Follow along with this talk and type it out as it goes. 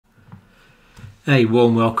A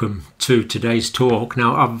warm welcome to today's talk.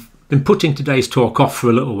 Now, I've been putting today's talk off for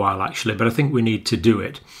a little while actually, but I think we need to do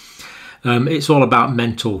it. It's all about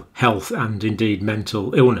mental health and indeed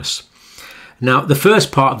mental illness. Now, the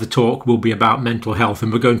first part of the talk will be about mental health,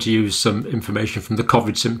 and we're going to use some information from the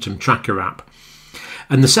COVID symptom tracker app.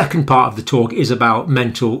 And the second part of the talk is about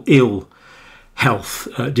mental ill health,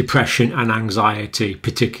 depression and anxiety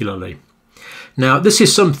particularly. Now, this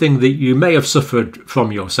is something that you may have suffered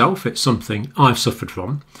from yourself. It's something I've suffered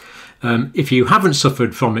from. If you haven't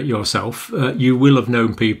suffered from it yourself, you will have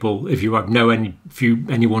known people, if you know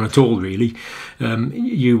anyone at all really,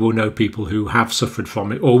 you will know people who have suffered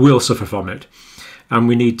from it or will suffer from it. And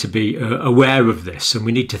we need to be aware of this, and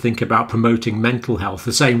we need to think about promoting mental health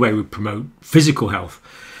the same way we promote physical health.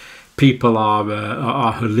 People are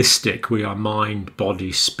holistic. We are mind,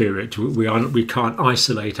 body, spirit. We can't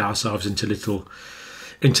isolate ourselves into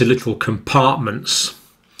little compartments.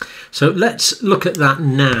 So let's look at that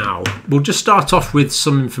now. We'll just start off with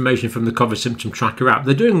some information from the COVID symptom tracker app.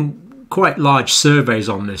 They're doing quite large surveys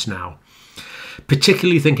on this now,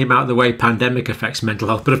 particularly thinking about the way pandemic affects mental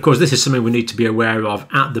health. But of course, this is something we need to be aware of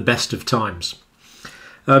at the best of times.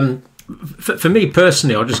 For me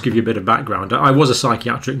personally, I'll just give you a bit of background. I was a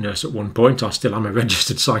psychiatric nurse at one point. I still am a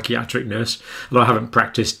registered psychiatric nurse, although I haven't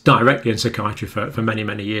practiced directly in psychiatry for many,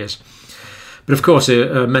 many years. But of course,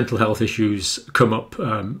 mental health issues come up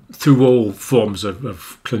through all forms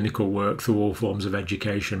of clinical work, through all forms of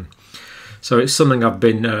education. So it's something I've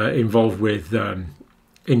been involved with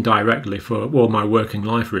indirectly for all my working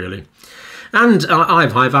life, really. And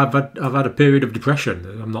I've had a period of depression.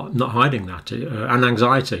 I'm not hiding that, and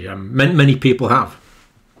anxiety. Many people have.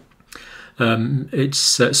 It's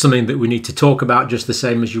something that we need to talk about, just the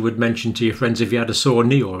same as you would mention to your friends if you had a sore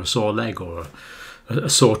knee or a sore leg or a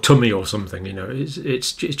sore tummy or something. You know,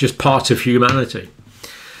 it's just part of humanity.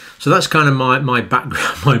 So that's kind of my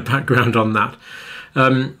background on that.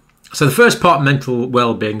 So the first part, mental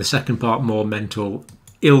well-being. The second part, more mental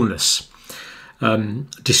illness.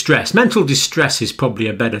 Distress. Mental distress is probably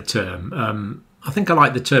a better term. I think I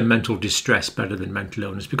like the term mental distress better than mental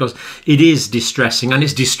illness, because it is distressing, and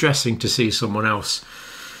it's distressing to see someone else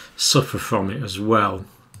suffer from it as well.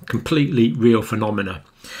 Completely real phenomena.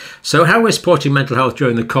 So how we're supporting mental health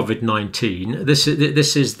during the COVID-19. This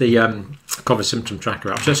is the COVID symptom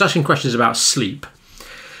tracker app. So it's asking questions about sleep.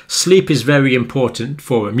 Sleep is very important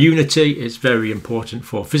for immunity, it's very important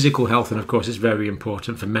for physical health, and of course it's very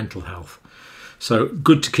important for mental health. So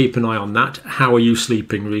good to keep an eye on that. How are you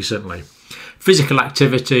sleeping recently? Physical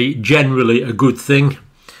activity, generally a good thing.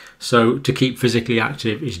 So to keep physically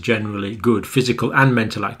active is generally good, physical and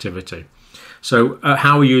mental activity. So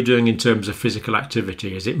how are you doing in terms of physical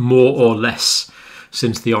activity? Is it more or less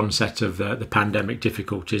since the onset of the pandemic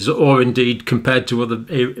difficulties, or indeed compared to other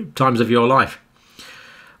times of your life?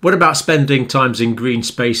 What about spending times in green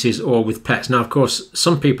spaces or with pets? Now, of course,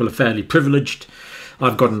 some people are fairly privileged.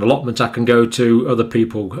 I've got an allotment I can go to. Other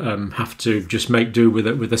people have to just make do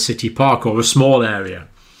with a city park or a small area.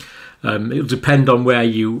 It'll depend on where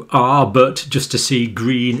you are, but just to see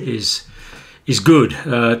green is good.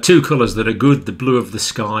 Two colours that are good: the blue of the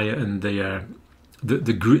sky and the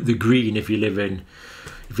green. If you live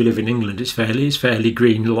in England, it's fairly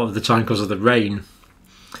green a lot of the time because of the rain.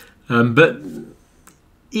 But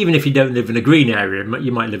even if you don't live in a green area,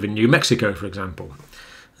 you might live in New Mexico, for example.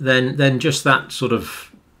 Then just that sort of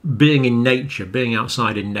being in nature, being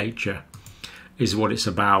outside in nature is what it's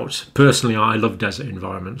about. Personally, I love desert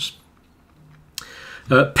environments.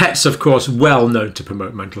 Pets, of course, well known to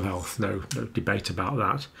promote mental health. No debate about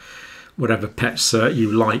that. Whatever pets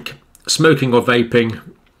you like. Smoking or vaping,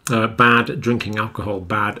 bad. Drinking alcohol,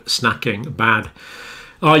 bad. Snacking, bad.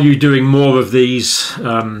 Are you doing more of these?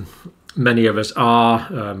 Many of us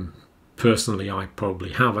are. Personally, I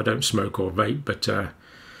probably have. I don't smoke or vape, but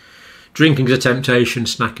drinking's a temptation,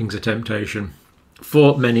 snacking's a temptation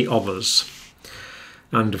for many of us.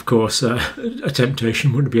 And of course, a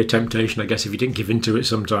temptation wouldn't be a temptation, I guess, if you didn't give into it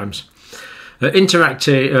sometimes.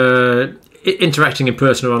 Interacting in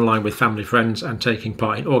person or online with family, friends, and taking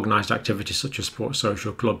part in organised activities such as sports,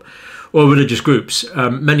 social club or religious groups.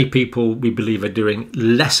 Many people, we believe, are doing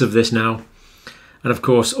less of this now. And of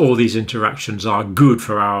course, all these interactions are good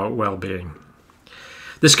for our well-being.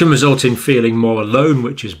 This can result in feeling more alone,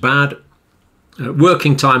 which is bad.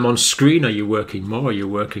 Working time on screen, are you working more, are you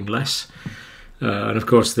working less? And of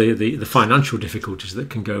course, the financial difficulties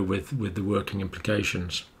that can go with the working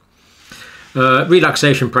implications.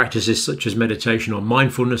 Relaxation practices such as meditation or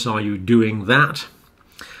mindfulness, are you doing that?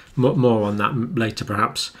 More on that later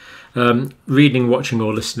perhaps. Reading, watching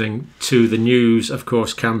or listening to the news, of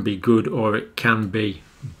course, can be good or it can be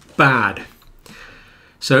bad.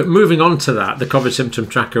 So moving on to that, the COVID Symptom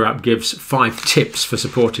Tracker app gives 5 tips for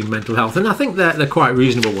supporting mental health, and I think they're quite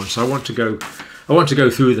reasonable ones. So I want to go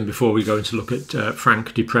through them before we go into look at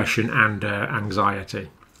frank depression and anxiety.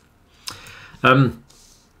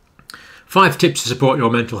 5 tips to support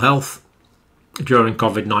your mental health during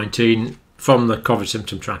COVID-19 from the COVID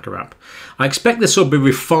Symptom Tracker app. I expect this will be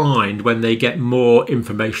refined when they get more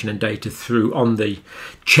information and data through on the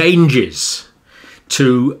changes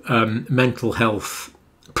to mental health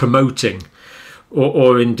promoting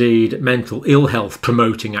or indeed mental ill health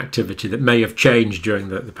promoting activity that may have changed during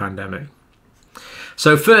the pandemic.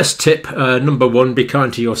 So first tip, number 1, be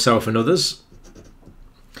kind to yourself and others.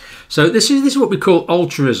 So this is what we call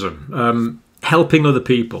altruism, helping other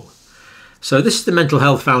people. So this is the Mental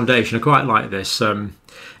Health Foundation. I quite like this.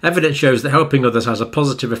 Evidence shows that helping others has a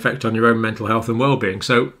positive effect on your own mental health and well-being.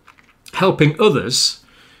 So helping others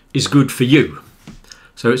is good for you.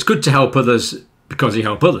 So it's good to help others because you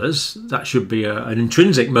help others. That should be an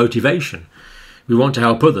intrinsic motivation. We want to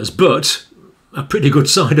help others, but a pretty good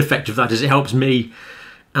side effect of that is it helps me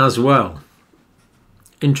as well.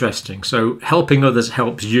 Interesting. So helping others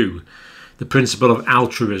helps you. The principle of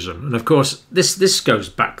altruism. And of course, this goes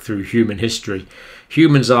back through human history.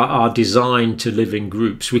 Humans are designed to live in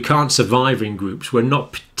groups. We can't survive in groups. We're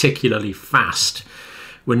not particularly fast.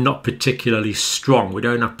 We're not particularly strong. We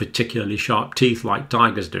don't have particularly sharp teeth like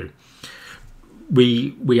tigers do.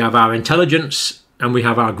 We have our intelligence and we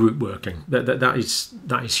have our group working. That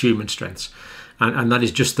is human strengths. And that is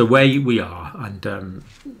just the way we are. And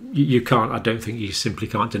you can't, I don't think you simply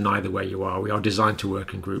can't deny the way you are. We are designed to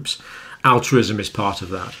work in groups. Altruism is part of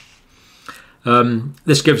that.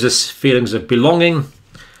 This gives us feelings of belonging,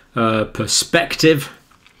 perspective,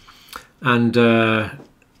 and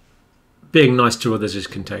being nice to others is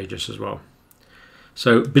contagious as well.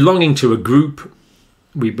 So belonging to a group,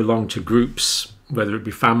 we belong to groups, whether it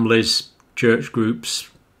be families, church groups,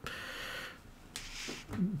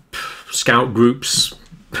 scout groups,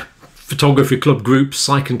 photography club groups,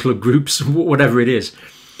 cycling club groups, whatever it is.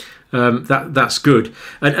 That's good,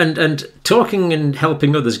 and talking and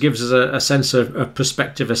helping others gives us a sense of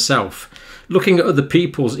perspective of self. Looking at other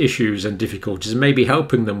people's issues and difficulties and maybe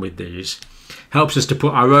helping them with these helps us to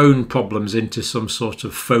put our own problems into some sort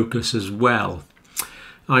of focus as well.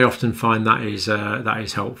 I often find that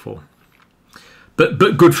is helpful, but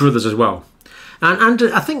good for others as well. And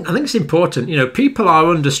I think it's important. You know, people are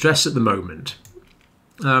under stress at the moment.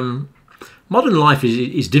 Modern life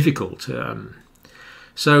is difficult.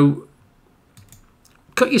 So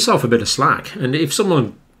cut yourself a bit of slack, and if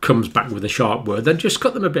someone comes back with a sharp word, then just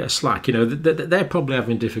cut them a bit of slack. You know, they're probably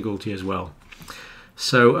having difficulty as well.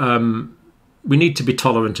 So we need to be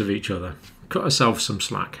tolerant of each other. Cut ourselves some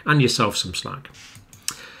slack and yourself some slack.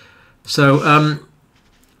 So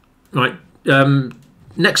right,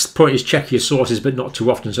 next point is check your sources, but not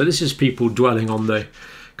too often. So this is people dwelling on the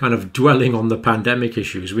pandemic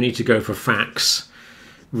issues. We need to go for facts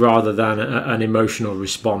rather than an emotional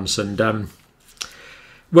response. And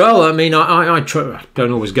well, I mean, I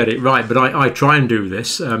don't always get it right, but I try and do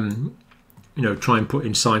this. You know, try and put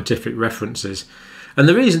in scientific references. And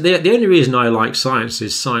the only reason I like science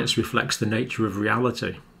is science reflects the nature of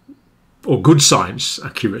reality, or good science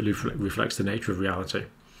accurately reflects the nature of reality.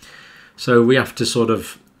 So we have to sort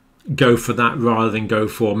of go for that rather than go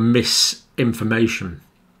for misinformation.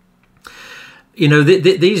 You know,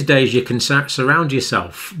 these days you can surround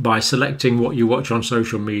yourself by selecting what you watch on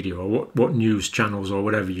social media or what news channels or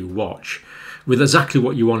whatever you watch with exactly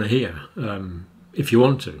what you want to hear, if you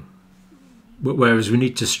want to. Whereas we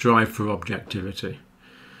need to strive for objectivity,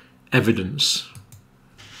 evidence.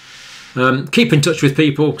 Keep in touch with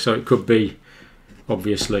people, so it could be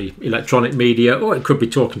obviously electronic media, or it could be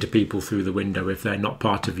talking to people through the window if they're not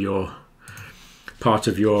part of your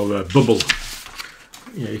bubble.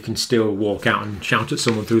 You know, you can still walk out and shout at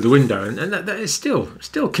someone through the window, and that is still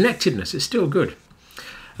connectedness. It's still good.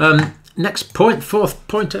 Next point, fourth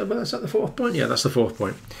point. Is that the fourth point? Yeah, that's the fourth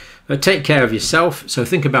point. Take care of yourself. So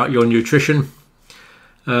think about your nutrition.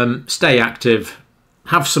 Stay active.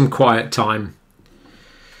 Have some quiet time.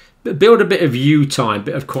 Build a bit of you time,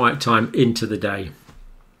 bit of quiet time into the day.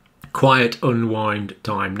 Quiet, unwind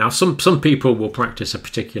time. Now, some people will practice a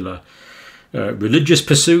particular religious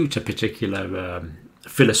pursuit, a particular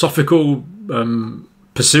philosophical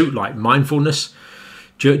pursuit like mindfulness.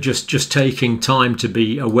 Just taking time to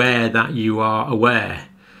be aware that you are aware.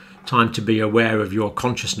 Time to be aware of your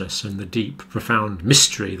consciousness and the deep, profound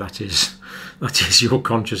mystery that is your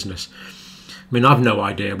consciousness. I mean, I've no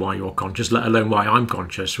idea why you're conscious, let alone why I'm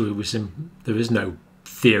conscious. There is no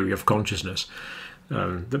theory of consciousness.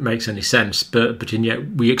 that makes any sense, but and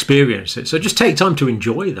yet we experience it. So just take time to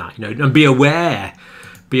enjoy that, and be aware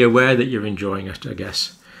that you're enjoying it, I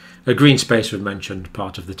guess. A green space was mentioned,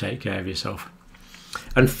 part of the take care of yourself.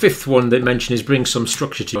 And fifth one they mentioned is bring some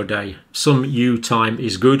structure to your day. Some you time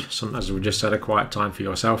is good, some, as we just said, a quiet time for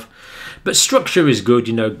yourself. But structure is good,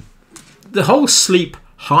 The whole sleep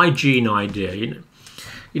hygiene idea,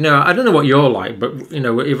 I don't know what you're like, but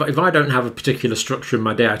if I don't have a particular structure in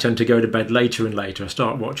my day, I tend to go to bed later and later. I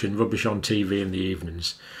start watching rubbish on TV in the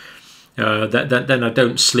evenings. Then I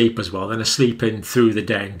don't sleep as well. Then I sleep in through the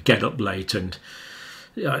day and get up late, and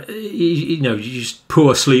you just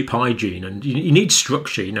poor sleep hygiene, and you need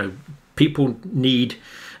structure. People need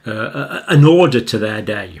an order to their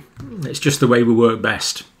day. It's just the way we work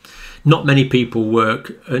best. Not many people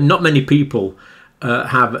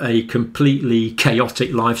have a completely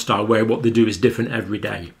chaotic lifestyle where what they do is different every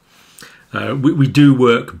day. We do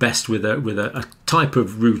work best with a type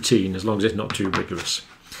of routine, as long as it's not too rigorous.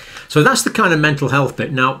 So that's the kind of mental health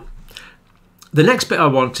bit. Now, the next bit I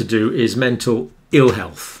want to do is mental ill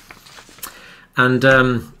health. And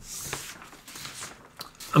I'm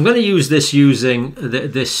going to use this using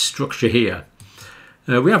this structure here.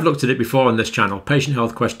 We have looked at it before on this channel, Patient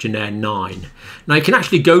Health Questionnaire 9. Now you can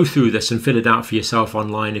actually go through this and fill it out for yourself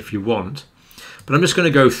online if you want, but I'm just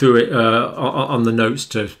going to go through it on the notes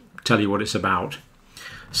to tell you what it's about.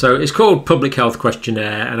 So it's called Public Health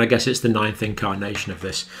Questionnaire, and I guess it's the 9th incarnation of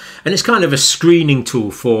this. And it's kind of a screening tool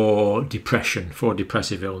for depression, for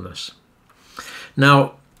depressive illness.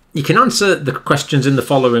 Now, you can answer the questions in the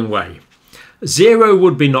following way. 0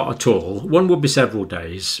 would be not at all, 1 would be several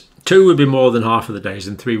days, 2 would be more than half of the days,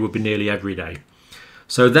 and 3 would be nearly every day.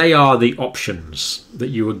 So they are the options that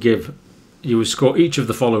you would give. You would score each of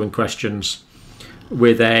the following questions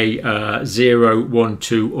with a 0, 1,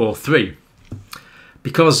 2 or 3.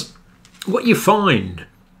 Because what you find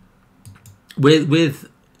with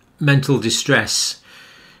mental distress,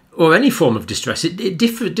 or any form of distress, it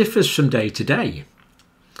differs from day to day.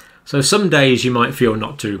 So some days you might feel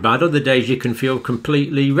not too bad, other days you can feel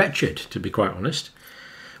completely wretched, to be quite honest.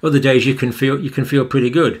 Other days you can feel pretty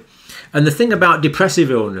good. And the thing about depressive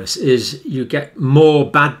illness is you get more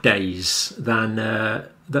bad days than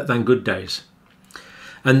good days.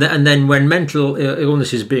 And then when mental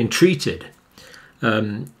illness is being treated,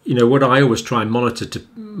 what I always try and monitor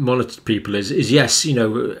people is yes,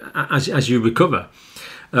 as you recover,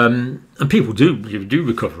 and people do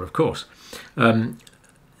recover, of course. That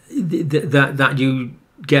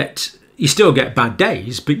you still get bad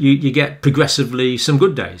days, but you get progressively some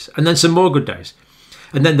good days, and then some more good days,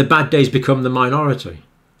 and then the bad days become the minority,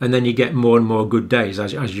 and then you get more and more good days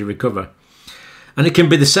as you recover. And it can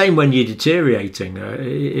be the same when you're deteriorating.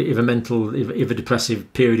 If a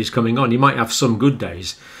depressive period is coming on, you might have some good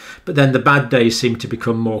days, but then the bad days seem to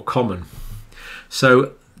become more common.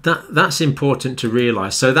 So that's important to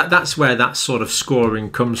realise. So that's where that sort of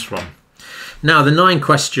scoring comes from. Now, the 9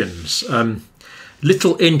 questions.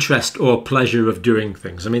 Little interest or pleasure of doing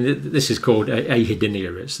things. I mean, this is called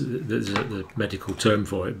ahedonia. There's the medical term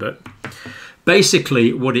for it. But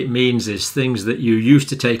basically what it means is things that you used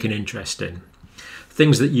to take an interest in,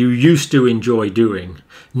 things that you used to enjoy doing,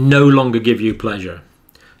 no longer give you pleasure.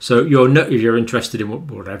 So if you're interested in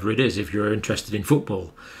whatever it is, if you're interested in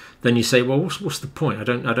football, then you say, well, what's the point? I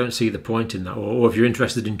don't see the point in that. Or if you're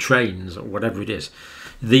interested in trains or whatever it is,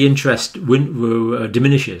 the interest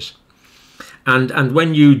diminishes. And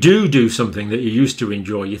when you do something that you used to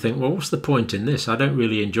enjoy, you think, well, what's the point in this? I don't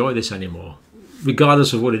really enjoy this anymore,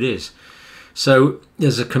 regardless of what it is. So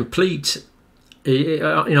there's a complete,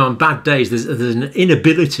 on bad days, there's an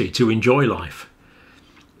inability to enjoy life.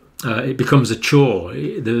 It becomes a chore.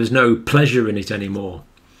 There's no pleasure in it anymore.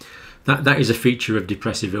 That is a feature of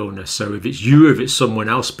depressive illness. So if it's you, if it's someone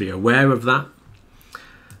else, be aware of that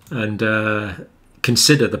and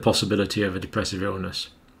consider the possibility of a depressive illness.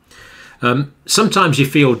 Sometimes you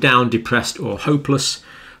feel down, depressed or hopeless.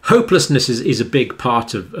 Hopelessness is a big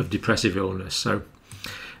part of depressive illness. So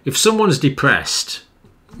if someone's depressed,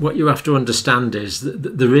 what you have to understand is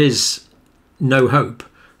that there is no hope,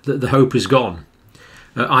 that the hope is gone.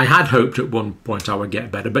 I had hoped at one point I would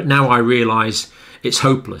get better, but now I realise it's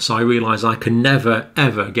hopeless. I realise I can never,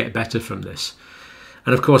 ever get better from this.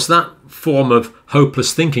 And of course, that form of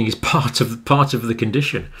hopeless thinking is part of the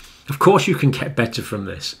condition. Of course you can get better from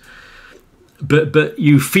this. But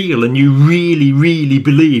you feel and you really, really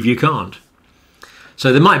believe you can't.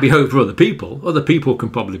 So there might be hope for other people. Other people can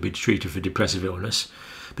probably be treated for depressive illness.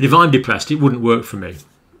 But if I'm depressed, it wouldn't work for me.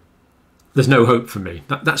 There's no hope for me.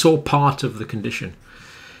 That's all part of the condition.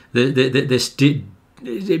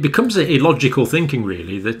 It becomes a illogical thinking,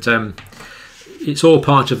 really, that it's all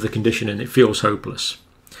part of the condition and it feels hopeless.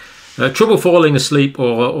 Trouble falling asleep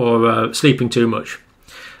or sleeping too much.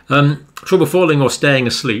 Trouble falling or staying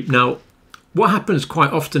asleep. Now, what happens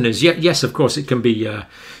quite often is, yes, of course, it can be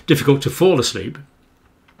difficult to fall asleep.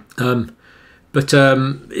 But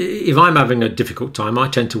if I'm having a difficult time, I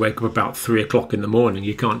tend to wake up about 3 o'clock in the morning.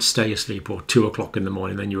 You can't stay asleep, or 2 o'clock in the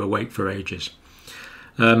morning, then you're awake for ages.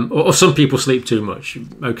 Or some people sleep too much.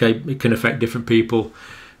 Okay, it can affect different people,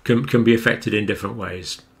 can be affected in different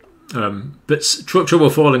ways. But trouble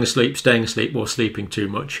falling asleep, staying asleep, or sleeping too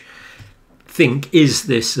much, is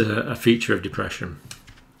this a feature of depression?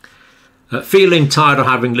 Feeling tired or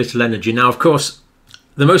having little energy. Now, of course,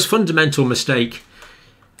 the most fundamental mistake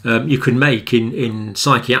you can make in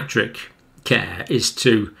psychiatric care is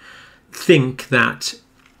to think that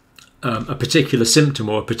a particular symptom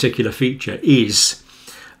or a particular feature is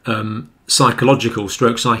psychological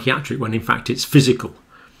stroke psychiatric, when in fact it's physical.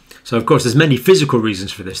 So of course there's many physical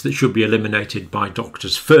reasons for this that should be eliminated by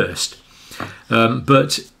doctors first,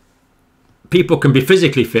 but people can be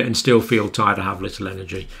physically fit and still feel tired or have little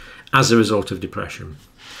energy as a result of depression.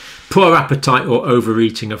 Poor appetite or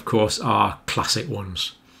overeating, of course, are classic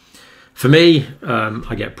ones. For me,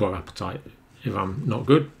 I get poor appetite if I'm not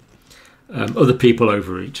good. Other people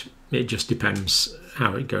overeat. It just depends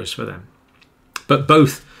how it goes for them. But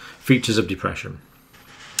both features of depression.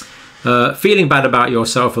 Feeling bad about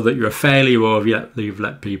yourself, or that you're a failure, or you've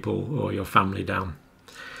let people or your family down.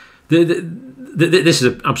 This is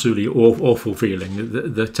an absolutely awful feeling,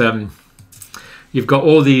 that you've got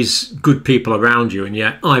all these good people around you and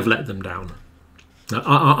yet I've let them down.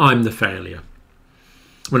 I'm the failure.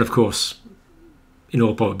 When of course, in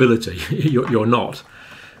all probability, you're not.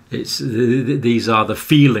 These are the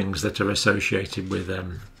feelings that are associated with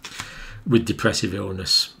depressive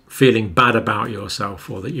illness. Feeling bad about yourself,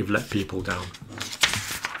 or that you've let people down.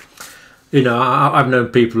 You know, I've known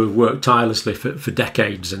people who've worked tirelessly for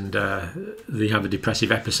decades, and they have a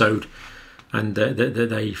depressive episode, and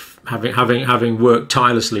having worked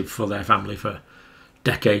tirelessly for their family for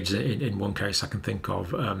decades. In one case I can think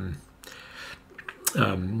of,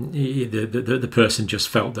 the person just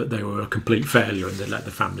felt that they were a complete failure and they let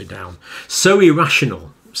the family down. So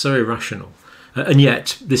irrational. And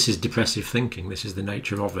yet this is depressive thinking. This is the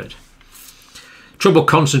nature of it. Trouble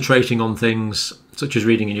concentrating on things such as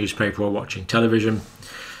reading a newspaper or watching television.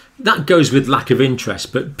 That goes with lack of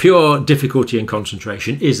interest, but pure difficulty in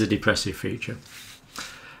concentration is a depressive feature.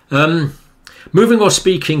 Moving or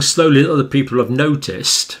speaking slowly that other people have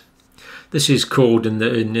noticed. This is called in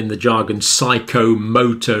the jargon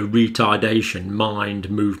psychomotor retardation, mind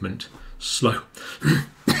movement slow.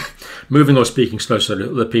 Moving or speaking slow so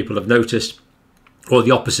that other people have noticed, or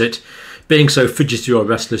the opposite, being so fidgety or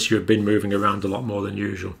restless you have been moving around a lot more than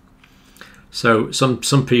usual. So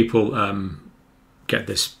some people get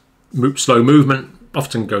this slow movement,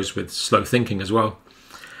 often goes with slow thinking as well,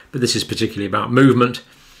 but this is particularly about movement,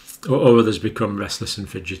 or others become restless and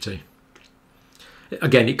fidgety.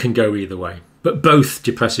 Again, it can go either way, but both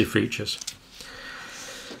depressive features.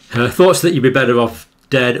 Thoughts that you'd be better off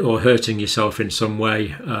dead or hurting yourself in some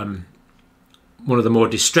way. One of the more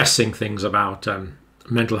distressing things about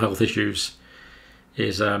mental health issues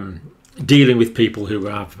is dealing with people who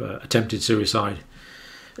have attempted suicide.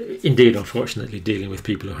 Indeed, unfortunately, dealing with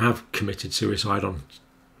people who have committed suicide on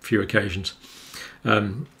a few occasions,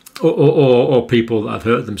 or people that have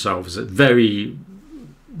hurt themselves. Very,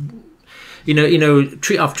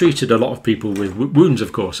 I've treated a lot of people with wounds,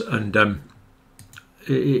 of course, and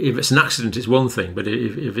if it's an accident, it's one thing, but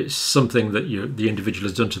if it's something that the individual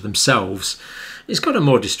has done to themselves, it's got a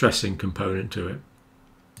more distressing component to it.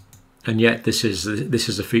 And yet, this is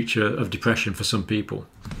a feature of depression for some people.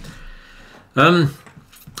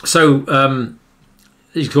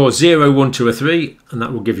 You score 0, 1, 2 or 3, and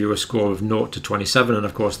that will give you a score of 0 to 27, and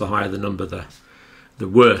of course the higher the number, the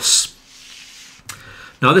worse.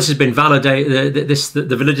 Now this has been validated,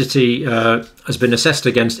 the validity has been assessed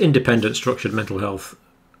against independent structured mental health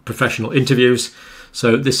professional interviews,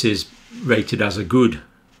 so this is rated as a good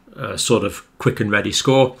sort of quick and ready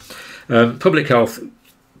score. Public health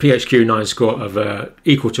PHQ 9 score of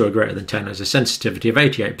equal to or greater than 10 has a sensitivity of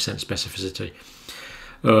 88% specificity.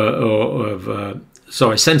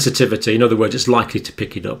 Sensitivity, in other words, it's likely to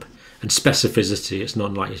pick it up, and specificity, it's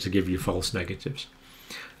not likely to give you false negatives.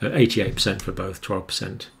 88% for both,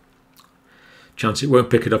 12% chance it won't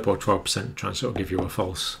pick it up, or 12% chance it'll give you a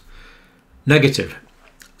false negative.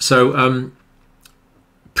 So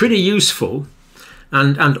pretty useful,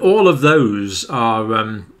 and all of those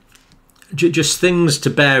are just things to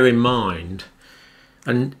bear in mind.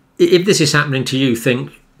 And if this is happening to you,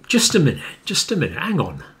 think, just a minute, hang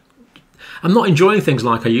on. I'm not enjoying things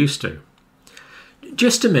like I used to.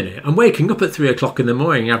 Just a minute, I'm waking up at 3 o'clock in the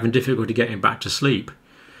morning having difficulty getting back to sleep.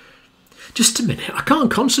 Just a minute, I can't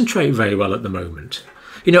concentrate very well at the moment.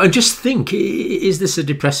 You know, and just think, is this a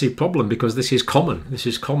depressive problem? Because this is common. This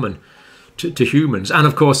is common to humans, and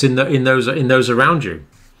of course in those around you.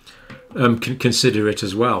 Can consider it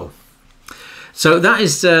as well. So that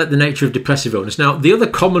is the nature of depressive illness. Now, the other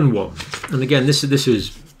common one, and again, this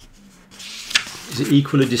is it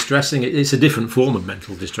equally distressing? It's a different form of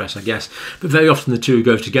mental distress, I guess, but very often the two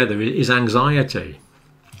go together, is anxiety.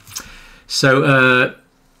 So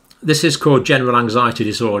this is called general anxiety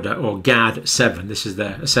disorder, or GAD-7. This is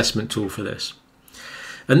their assessment tool for this.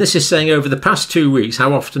 And this is saying, over the past 2 weeks,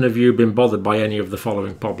 how often have you been bothered by any of the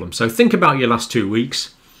following problems? So think about your last 2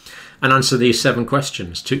 weeks and answer these 7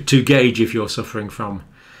 questions to gauge if you're suffering from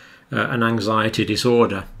an anxiety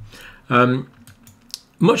disorder.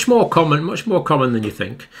 Much more common than you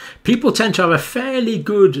think. People tend to have a fairly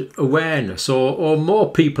good awareness, or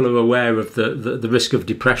more people are aware of the risk of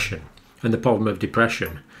depression and the problem of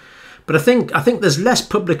depression. But I think there's less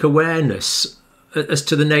public awareness as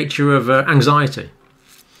to the nature of anxiety.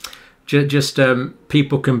 Just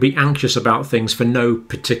people can be anxious about things for no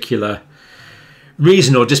particular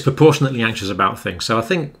reason, or disproportionately anxious about things. So I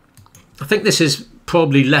think this is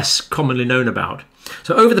probably less commonly known about.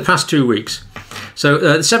 So over the past 2 weeks,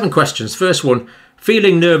 so 7 questions. First one,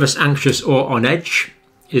 feeling nervous, anxious or on edge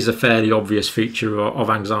is a fairly obvious feature of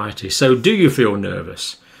anxiety. So do you feel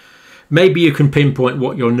nervous? Maybe you can pinpoint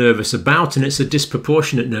what you're nervous about, and it's a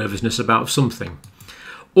disproportionate nervousness about something.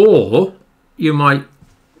 Or you might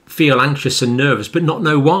feel anxious and nervous but not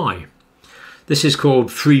know why. This is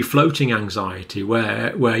called free-floating anxiety,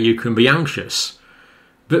 where you can be anxious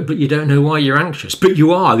but you don't know why you're anxious. But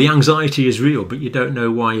you are. The anxiety is real, but you don't know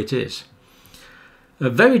why it is.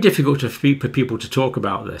 Very difficult for people to talk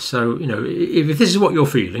about this. So, you know, if this is what you're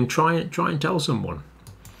feeling, try and tell someone.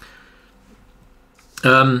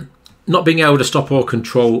 Not being able to stop or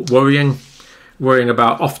control worrying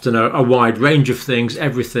about often a wide range of things.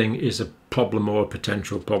 Everything is a problem or a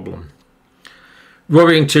potential problem.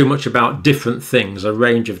 Worrying too much about different things, a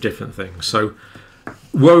range of different things. So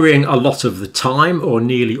worrying a lot of the time, or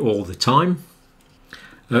nearly all the time.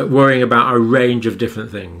 Worrying about a range of different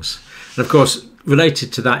things. And of course,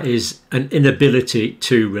 related to that is an inability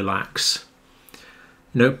to relax.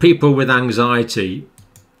 You know, people with anxiety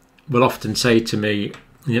will often say to me,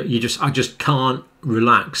 you know, I just can't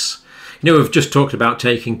relax. You know, we've just talked about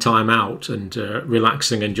taking time out and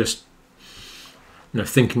relaxing and just, you know,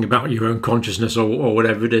 thinking about your own consciousness or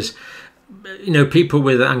whatever it is. You know, people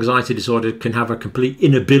with anxiety disorder can have a complete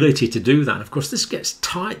inability to do that. Of course, this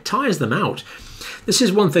tires them out. This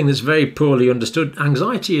is one thing that's very poorly understood.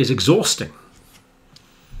 Anxiety is exhausting,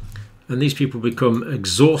 and these people become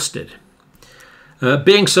exhausted.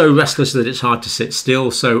 Being so restless that it's hard to sit still.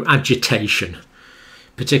 So agitation,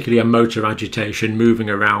 particularly a motor agitation, moving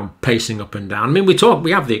around, pacing up and down. I mean, we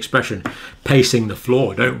have the expression pacing the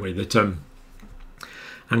floor, don't we? That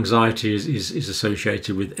anxiety is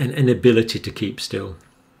associated with an inability to keep still.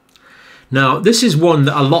 Now, this is one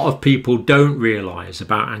that a lot of people don't realise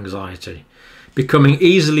about anxiety. Becoming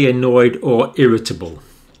easily annoyed or irritable.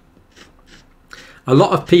 A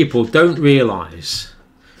lot of people don't realise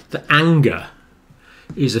that anger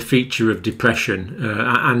is a feature of depression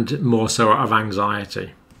and more so of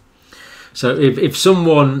anxiety. So if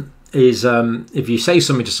someone is, if you say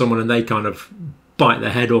something to someone and they kind of bite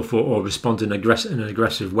their head off or respond in an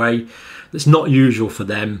aggressive way that's not usual for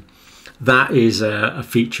them, that is a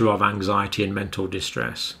feature of anxiety and mental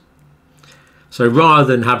distress. So rather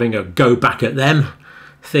than having a go back at them,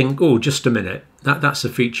 think, oh, just a minute, that's a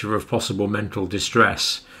feature of possible mental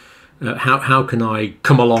distress. How can I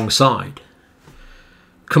come alongside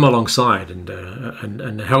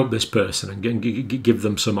and help this person and give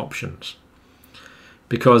them some options?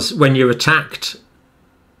 Because when you're attacked,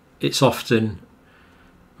 it's often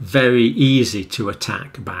very easy to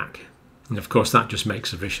attack back, and of course that just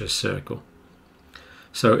makes a vicious circle.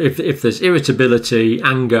 So if there's irritability,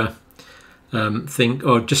 anger, think,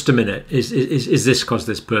 oh, just a minute, is this because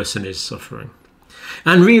this person is suffering?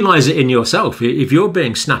 And realise it in yourself. If you're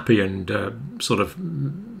being snappy and sort of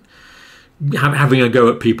having a go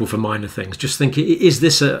at people for minor things, just think, is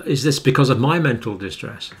this because of my mental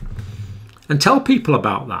distress? And tell people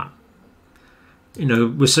about that. You know,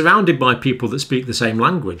 we're surrounded by people that speak the same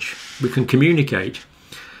language. We can communicate.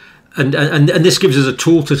 And this gives us a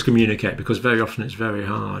tool to communicate, because very often it's very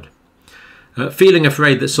hard. Feeling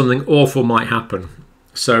afraid that something awful might happen.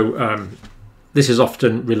 So this is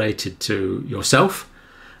often related to yourself.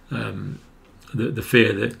 the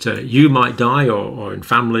fear that you might die, or in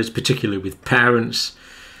families, particularly with parents,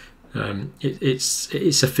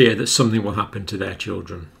 it's a fear that something will happen to their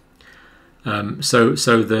children. So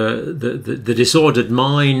the disordered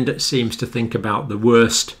mind seems to think about the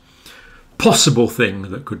worst possible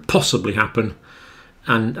thing that could possibly happen,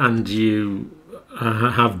 and you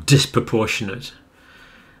have disproportionate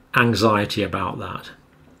anxiety about that.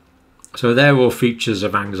 So they're all features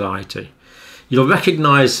of anxiety. You'll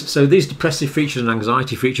recognise, so these depressive features and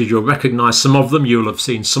anxiety features, you'll recognise some of them, you'll have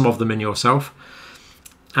seen some of them in yourself,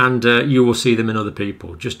 and you will see them in other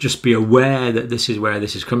people. Just be aware that this is where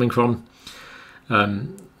this is coming from.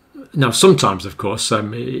 Now, sometimes, of course,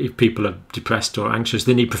 if people are depressed or anxious,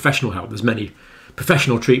 they need professional help. There's many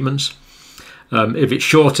professional treatments. If it's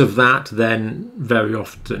short of that, then very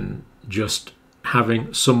often just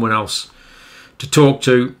having someone else to talk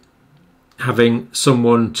to, having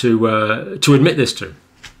someone to admit this to.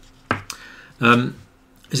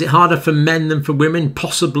 Is it harder for men than for women?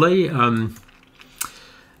 Possibly. Remember,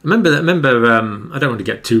 I don't want to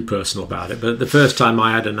get too personal about it, but the first time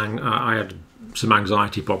I had some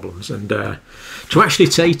anxiety problems, and to actually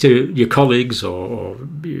say to your colleagues or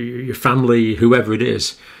your family, whoever it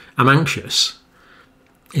is, I'm anxious,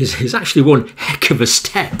 is actually one heck of a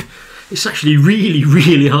step. It's actually really,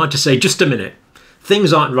 really hard to say, just a minute,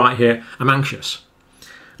 things aren't right here, I'm anxious.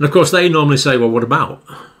 And of course they normally say, well, what about?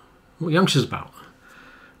 What are you anxious about?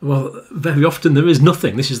 Well, very often there is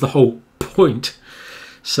nothing. This is the whole point.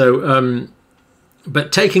 So,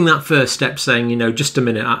 but taking that first step, saying, you know, just a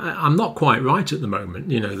minute, I'm not quite right at the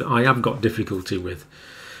moment. You know, I have got difficulty with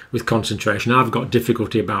concentration. I've got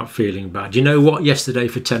difficulty about feeling bad. You know what? Yesterday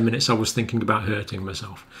for 10 minutes I was thinking about hurting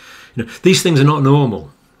myself. You know, these things are not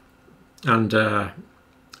normal. And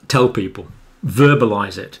tell people,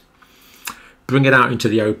 verbalise it, bring it out into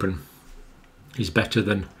the open is better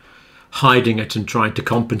than hiding it and trying to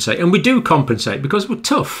compensate. And we do compensate because we're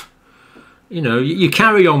tough. You know, you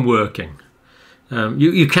carry on working.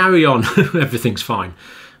 You carry on, everything's fine.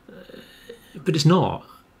 But it's not.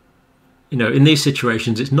 You know, in these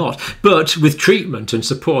situations, it's not. But with treatment and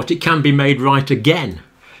support, it can be made right again.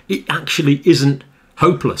 It actually isn't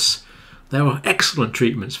hopeless. There are excellent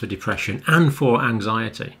treatments for depression and for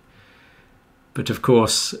anxiety. But of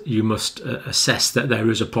course, you must assess that there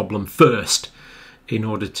is a problem first in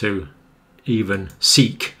order to even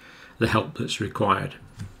seek the help that's required.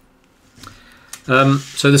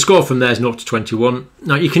 So the score from there is 0 to 21.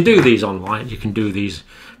 Now you can do these online. You can do these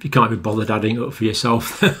if you can't be bothered adding it up for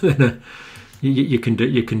yourself. Then you can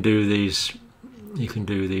do these. You can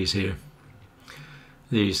do these here.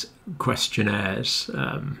 These questionnaires.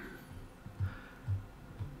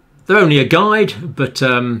 They're only a guide, but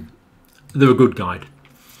they're a good guide.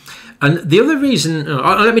 And the other reason,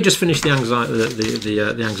 let me just finish the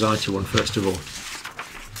anxiety one first of all.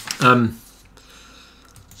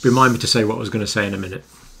 Remind me to say what I was going to say in a minute.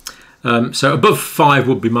 So above 5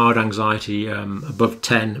 would be mild anxiety, above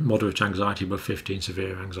 10 moderate anxiety, above 15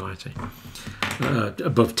 severe anxiety.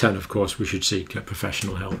 Above 10, of course, we should seek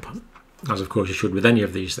professional help, as of course you should with any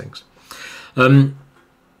of these things.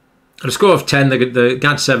 At a score of 10, the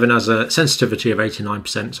GAD-7 has a sensitivity of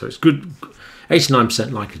 89%, so it's good,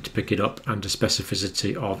 89% likely to pick it up, and a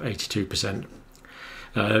specificity of 82%.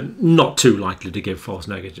 Not too likely to give false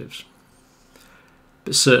negatives,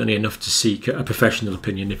 but certainly enough to seek a professional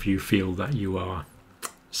opinion if you feel that you are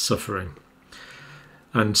suffering.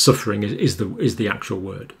 And suffering is the actual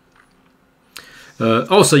word.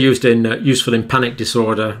 Also useful in panic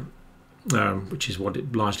disorder, which is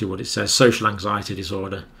largely what it says, social anxiety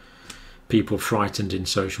disorder, people frightened in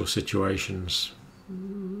social situations,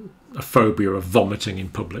 a phobia of vomiting in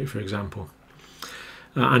public, for example,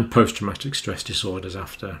 and post-traumatic stress disorders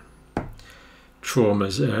after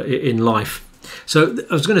traumas in life. So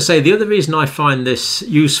I was going to say, the other reason I find this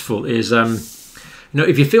useful is,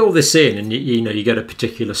 if you fill this in and you get a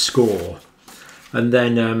particular score, and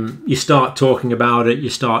then you start talking about it, you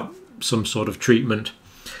start some sort of treatment,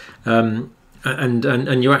 and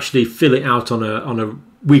you actually fill it out on a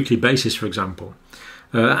weekly basis, for example.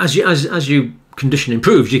 As you condition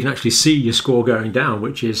improves, you can actually see your score going down,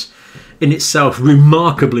 which is in itself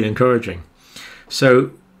remarkably encouraging.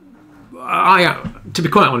 So to be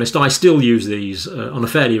quite honest, I still use these on a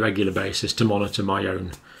fairly regular basis to monitor my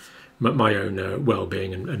own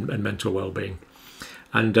well-being and mental well-being.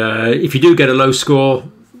 And if you do get a low score,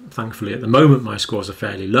 thankfully at the moment my scores are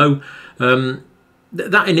fairly low,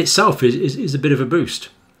 that in itself is a bit of a boost.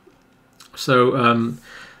 So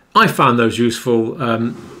I found those useful.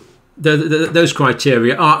 Those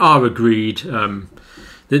criteria are agreed.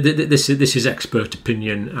 This is expert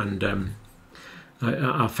opinion,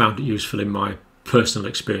 I found it useful in my personal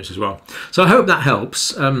experience as well. So I hope that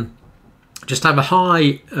helps. Just have a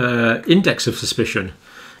high index of suspicion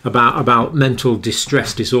about mental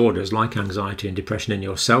distress disorders like anxiety and depression in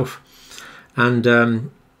yourself, and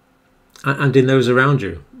in those around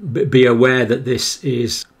you. Be aware that this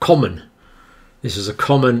is common. This is a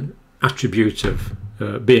common attribute of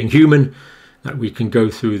being human, that we can go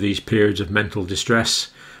through these periods of mental distress,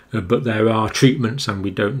 but there are treatments and we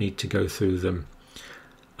don't need to go through them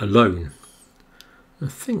alone. I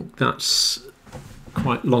think that's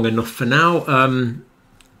quite long enough for now.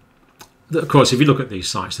 Of course, if you look at these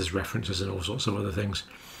sites, there's references and all sorts of other things.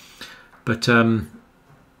 But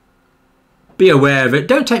be aware of it.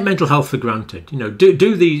 Don't take mental health for granted. You know,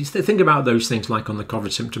 do these. Think about those things like on the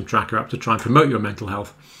COVID symptom tracker app to try and promote your mental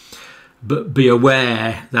health. But be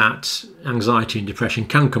aware that anxiety and depression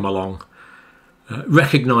can come along.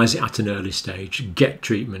 Recognise it at an early stage. Get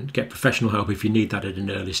treatment. Get professional help if you need that at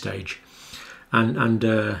an early stage. And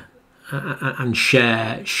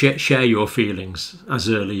share your feelings as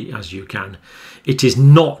early as you can. It is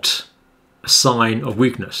not a sign of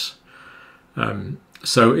weakness.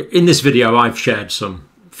 So in this video, I've shared some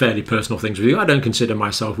fairly personal things with you. I don't consider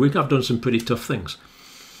myself weak. I've done some pretty tough things,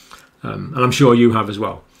 and I'm sure you have as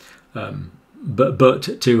well.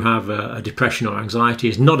 But to have a depression or anxiety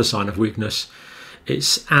is not a sign of weakness.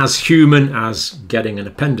 It's as human as getting an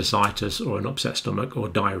appendicitis or an upset stomach or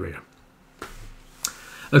diarrhea.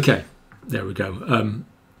 Okay, there we go.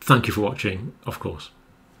 Thank you for watching, of course.